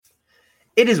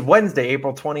It is Wednesday,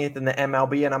 April 20th in the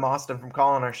MLB, and I'm Austin from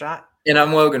Calling Our Shot. And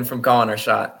I'm Logan from Calling Our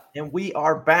Shot. And we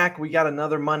are back. We got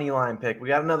another money line pick. We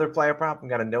got another player prop. We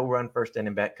got a no-run first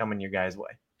inning bet coming your guys'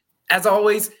 way. As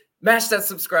always, mash that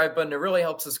subscribe button. It really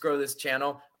helps us grow this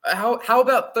channel. How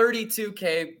about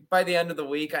 32K by the end of the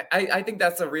week? I think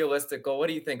that's a realistic goal. What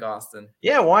do you think, Austin?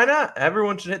 Yeah, why not?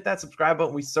 Everyone should hit that subscribe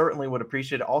button. We certainly would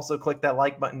appreciate it. Also, click that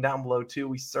like button down below too.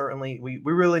 We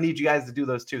really need you guys to do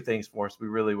those two things for us. We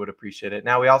really would appreciate it.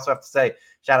 Now, we also have to say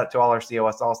shout out to all our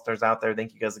COS All-Stars out there.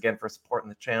 Thank you guys again for supporting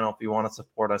the channel. If you want to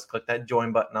support us, click that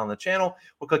join button on the channel.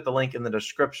 We'll click the link in the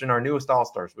description. Our newest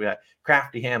All-Stars. We got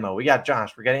Crafty Hamo. We got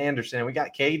Josh. We got Anderson. We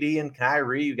got KD and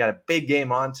Kyrie. We got a big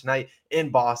game on tonight in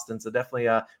Boston. So definitely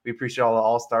we appreciate all the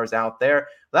All-Stars out there.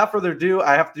 Without further ado,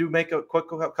 I have to make a quick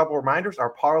couple reminders.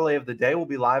 Our parlay of the day will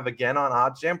be live again on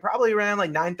OddsJam, probably around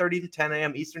like 9:30 to 10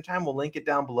 a.m. Eastern time. We'll link it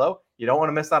down below. You don't want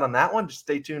to miss out on that one. Just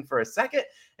stay tuned for a second.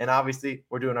 And obviously,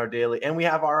 we're doing our daily, and we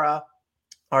have our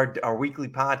weekly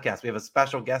podcast. We have a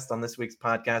special guest on this week's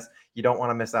podcast. You don't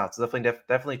want to miss out. So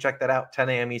definitely check that out. 10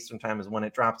 a.m. Eastern time is when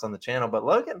it drops on the channel. But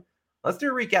Logan, let's do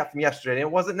a recap from yesterday.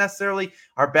 It wasn't necessarily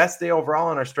our best day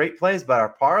overall in our straight plays, but our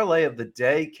parlay of the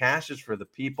day cashes for the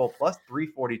people, plus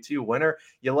 342 winner.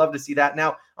 You love to see that.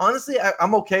 Now, honestly,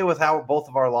 I'm okay with how both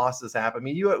of our losses happened. I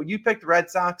mean, you picked the Red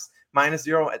Sox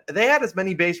 -0. They had as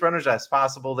many base runners as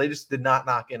possible. They just did not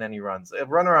knock in any runs. A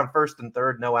runner on first and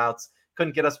third, no outs.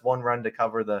 Couldn't get us one run to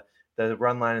cover the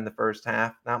run line in the first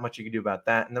half. Not much you could do about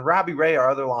that. And the Robbie Ray, our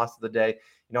other loss of the day,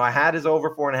 I had his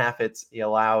over 4.5 hits. He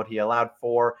allowed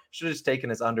 4. Should have just taken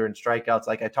his under in strikeouts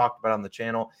like I talked about on the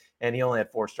channel. And he only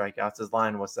had 4 strikeouts. His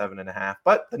line was 7.5.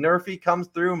 But the Nerfy comes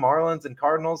through. Marlins and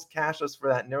Cardinals cash us for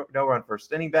that no-run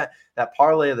first inning bet. That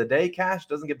parlay of the day cash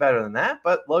doesn't get better than that.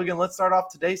 But Logan, let's start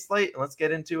off today's slate and let's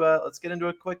get into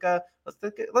a quick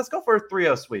let's go for a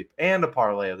 3-0 sweep and a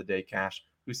parlay of the day cash.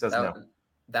 Who says no?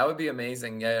 That would be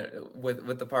amazing, yeah,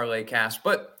 with the parlay cash.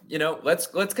 But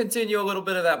let's continue a little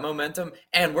bit of that momentum,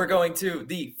 and we're going to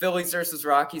the Phillies versus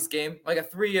Rockies game, like a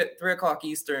 3 o'clock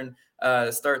Eastern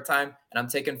start time, and I'm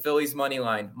taking Phillies money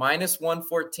line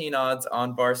 -114 odds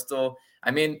on Barstool.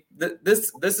 I mean,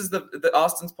 this is the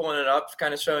Austin's pulling it up,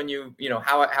 kind of showing you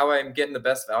how I'm getting the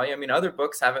best value. I mean, other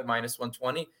books have it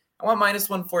 -120. I want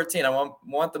 -114. I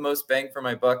want the most bang for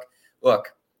my buck.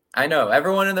 Look. I know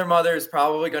everyone and their mother is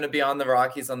probably going to be on the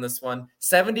Rockies on this one.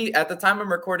 70 at the time I'm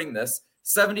recording this,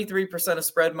 73% of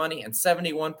spread money and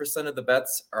 71% of the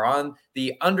bets are on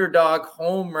the underdog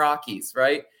home Rockies,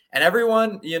 right? And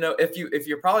everyone, if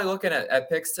you're probably looking at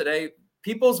picks today,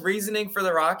 people's reasoning for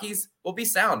the Rockies will be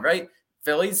sound, right?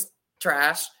 Phillies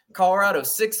trash, Colorado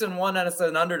 6-1 as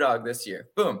an underdog this year.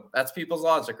 Boom, that's people's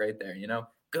logic right there.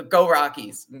 Go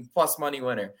Rockies, plus money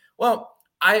winner. Well,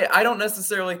 I don't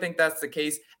necessarily think that's the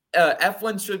case.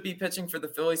 Eflin should be pitching for the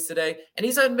Phillies today, and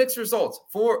he's had mixed results.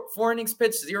 Four innings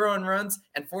pitched, 0 earned runs,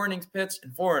 and 4 innings pitched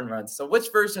and 4 earned runs. So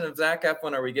which version of Zach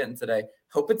Eflin are we getting today?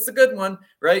 Hope it's the good one,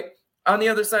 right? On the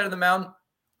other side of the mountain,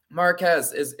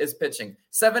 Marquez is pitching.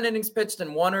 7 innings pitched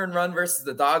and 1 earned run versus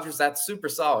the Dodgers. That's super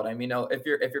solid. I mean, if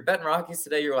you're betting Rockies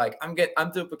today, you're like,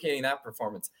 I'm duplicating that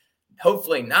performance.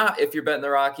 Hopefully not if you're betting the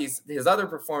Rockies. His other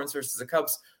performance versus the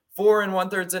Cubs, 4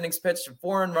 1/3 innings pitched and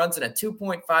 4 earned runs and a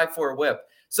 2.54 whip.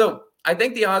 So I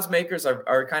think the odds makers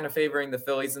are kind of favoring the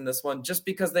Phillies in this one just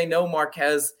because they know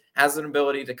Marquez has an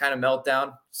ability to kind of melt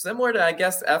down, similar to, I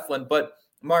guess, Eflin. But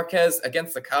Marquez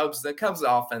against the Cubs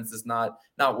offense is not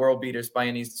world beaters by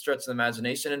any stretch of the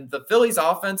imagination. And the Phillies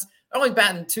offense only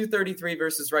batting .233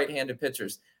 versus right-handed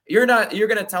pitchers. You're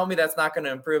going to tell me that's not going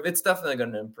to improve. It's definitely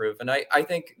going to improve. And I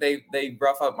think they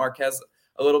rough up Marquez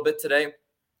a little bit today.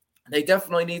 They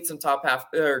definitely need some top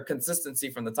half or consistency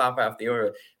from the top half of the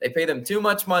order. They pay them too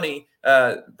much money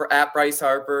at Bryce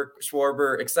Harper,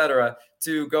 Schwarber, etc.,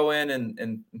 to go in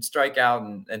and strike out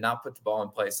and not put the ball in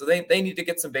play. So they need to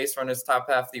get some base runners top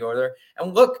half of the order.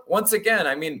 And look, once again,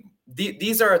 I mean,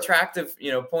 these are attractive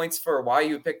points for why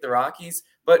you pick the Rockies.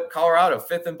 But Colorado,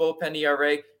 5th in bullpen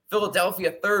ERA.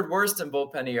 Philadelphia, 3rd worst in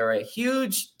bullpen ERA.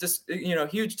 Huge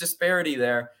disparity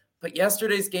there. But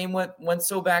yesterday's game went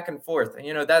so back and forth.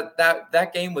 And,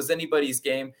 that game was anybody's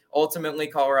game. Ultimately,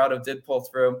 Colorado did pull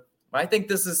through. But I think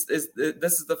this is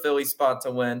the Philly spot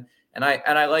to win. And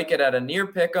I like it at a near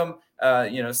pick 'em,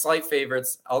 slight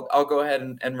favorites. I'll go ahead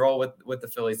and roll with the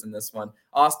Phillies in this one.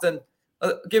 Austin,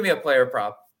 give me a player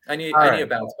prop. I need All a right.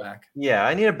 bounce back. Yeah,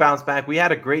 I need a bounce back. We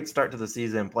had a great start to the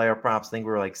season. Player props, I think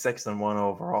we were like 6-1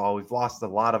 overall. We've lost a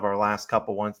lot of our last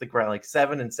couple ones. I think we're at like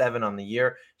 7-7 on the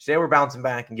year. Today we're bouncing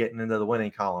back and getting into the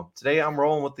winning column. Today I'm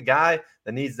rolling with the guy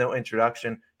that needs no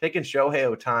introduction, taking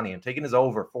Shohei Ohtani. I'm taking his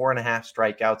over 4.5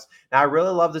 strikeouts. Now I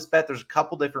really love this bet. There's a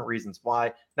couple different reasons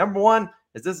why. Number one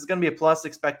is this is going to be a plus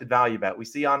expected value bet. We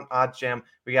see on OddsJam,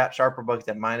 we got sharper books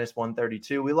at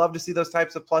 -132. We love to see those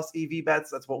types of plus EV bets.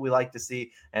 That's what we like to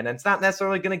see. And it's not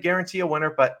necessarily going to guarantee a winner,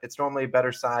 but it's normally a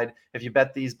better side. If you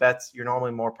bet these bets, you're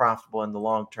normally more profitable in the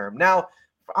long term. Now,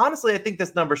 honestly, I think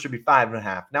this number should be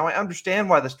 5.5. Now, I understand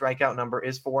why the strikeout number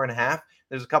is 4.5.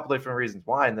 There's a couple different reasons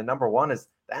why. And the number one is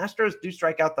the Astros do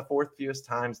strike out the fourth fewest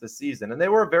times this season. And they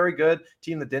were a very good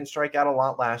team that didn't strike out a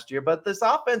lot last year. But this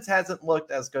offense hasn't looked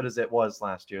as good as it was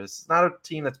last year. This is not a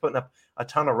team that's putting up a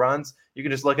ton of runs. You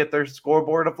can just look at their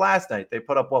scoreboard of last night. They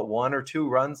put up, 1 or 2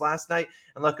 runs last night?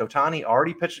 And look, Ohtani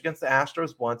already pitched against the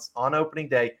Astros once on opening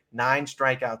day, 9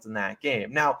 strikeouts in that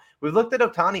game. Now, we've looked at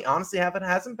Ohtani. Honestly,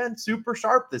 hasn't been super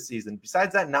sharp this season.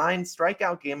 Besides that 9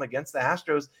 strikeout game against the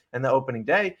Astros in the opening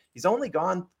day, he's only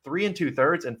gone 3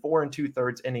 2/3 and 4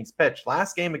 2/3 innings pitched.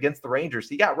 Last game against the Rangers,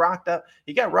 he got roughed up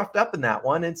in that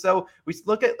one. And so we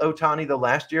look at Ohtani the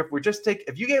last year.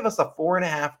 If you gave us a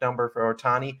 4.5 number for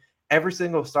Ohtani every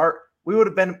single start, we would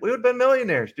have been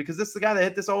millionaires, because this is the guy that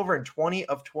hit this over in 20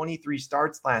 of 23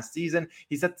 starts last season.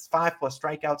 He's hit 5+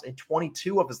 strikeouts in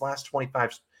 22 of his last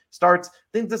 25 starts. I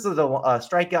think this is a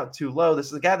strikeout too low. This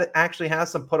is a guy that actually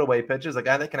has some put away pitches, a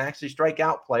guy that can actually strike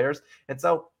out players. And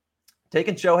so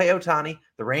taking Shohei Ohtani,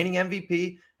 the reigning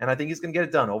MVP, and I think he's going to get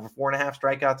it done. Over 4.5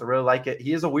 strikeouts. I really like it.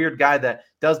 He is a weird guy that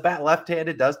does bat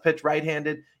left-handed, does pitch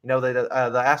right-handed. You know, the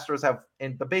Astros have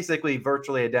basically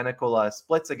virtually identical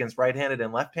splits against right-handed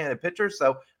and left-handed pitchers.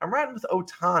 So I'm riding with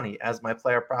Ohtani as my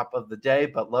player prop of the day.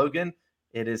 But Logan,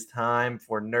 it is time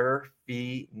for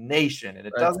Nerfy Nation.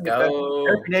 And Let's go.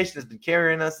 Nerfy Nation has been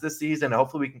carrying us this season.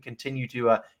 Hopefully we can continue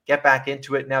to get back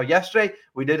into it. Now, yesterday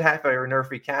we did have our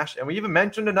Nerfy cash, and we even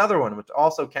mentioned another one, which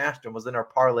also cashed and was in our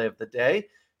parlay of the day.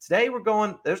 Today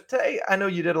I know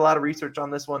you did a lot of research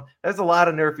on this one. There's a lot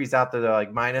of Nerfies out there that are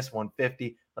like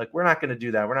 -150. Like, we're not going to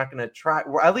do that. We're not going to try,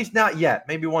 at least not yet.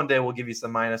 Maybe one day we'll give you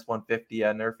some -150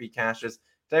 Nerfy cashes.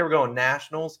 Today we're going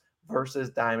Nationals versus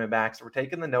Diamondbacks. We're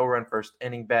taking the no-run first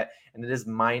inning bet, and it is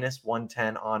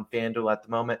 -110 on FanDuel at the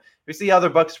moment. We see other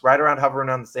books right around hovering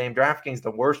on the same. DraftKings, the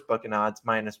worst book in odds,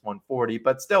 -140.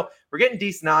 But still, we're getting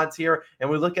decent odds here, and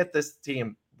we look at this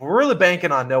team. We're really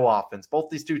banking on no offense. Both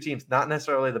these two teams, not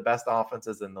necessarily the best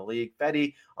offenses in the league.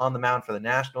 Fedde on the mound for the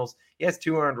Nationals. He has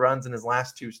 2 earned runs in his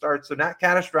last 2 starts, so not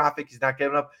catastrophic. He's not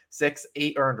giving up 6,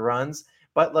 8 earned runs.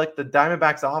 But like the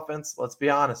Diamondbacks offense, let's be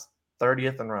honest,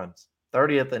 30th in runs,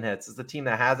 30th in hits. It's a team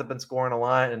that hasn't been scoring a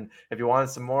lot. And if you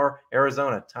wanted some more,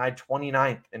 Arizona tied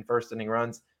 29th in first inning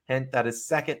runs. Hint, that is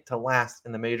second to last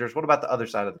in the majors. What about the other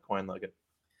side of the coin, Logan?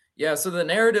 Yeah, so the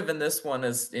narrative in this one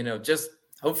is, just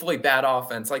hopefully bad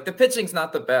offense. Like, the pitching's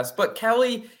not the best, but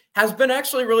Kelly has been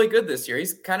actually really good this year.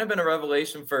 He's kind of been a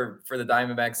revelation for the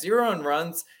Diamondbacks. 0 earned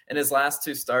runs in his last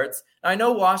 2 starts. Now, I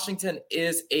know Washington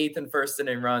is 8th in first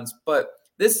inning runs, but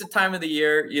this is the time of the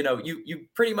year, you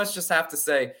pretty much just have to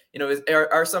say,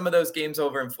 are some of those games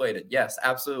overinflated? Yes,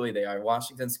 absolutely they are.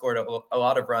 Washington scored a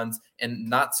lot of runs in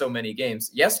not so many games.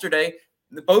 Yesterday,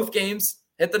 both games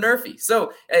hit the Nerfy.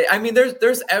 So, I mean,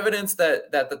 there's evidence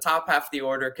that the top half of the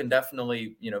order can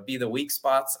definitely, be the weak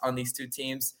spots on these two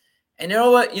teams. And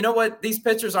you know what? These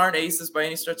pitchers aren't aces by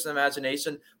any stretch of the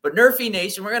imagination. But Nerfy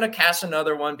Nation, we're going to cash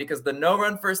another one, because the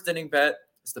no-run first inning bet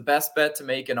is the best bet to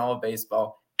make in all of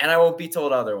baseball. And I won't be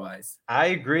told otherwise. I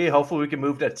agree. Hopefully we can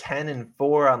move to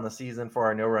 10-4 on the season for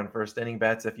our no-run first inning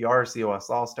bets. If you are a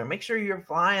COS All-Star, make sure you're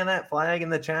flying that flag in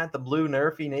the chat, the blue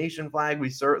Nerfy Nation flag.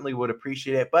 We certainly would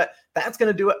appreciate it. But that's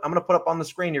going to do it. I'm going to put up on the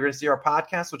screen. You're going to see our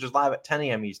podcast, which is live at 10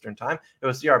 a.m. Eastern time.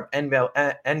 You'll see our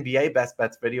NBA Best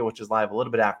Bets video, which is live a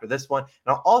little bit after this one.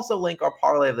 And I'll also link our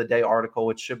Parlay of the Day article,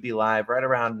 which should be live right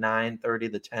around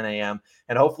 9:30 to 10 a.m.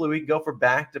 And hopefully we can go for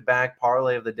back-to-back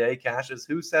Parlay of the Day cashes.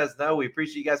 Who says no? We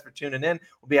appreciate you guys for tuning in.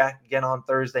 We'll be back again on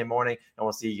Thursday morning, and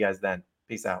we'll see you guys then.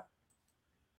 Peace out.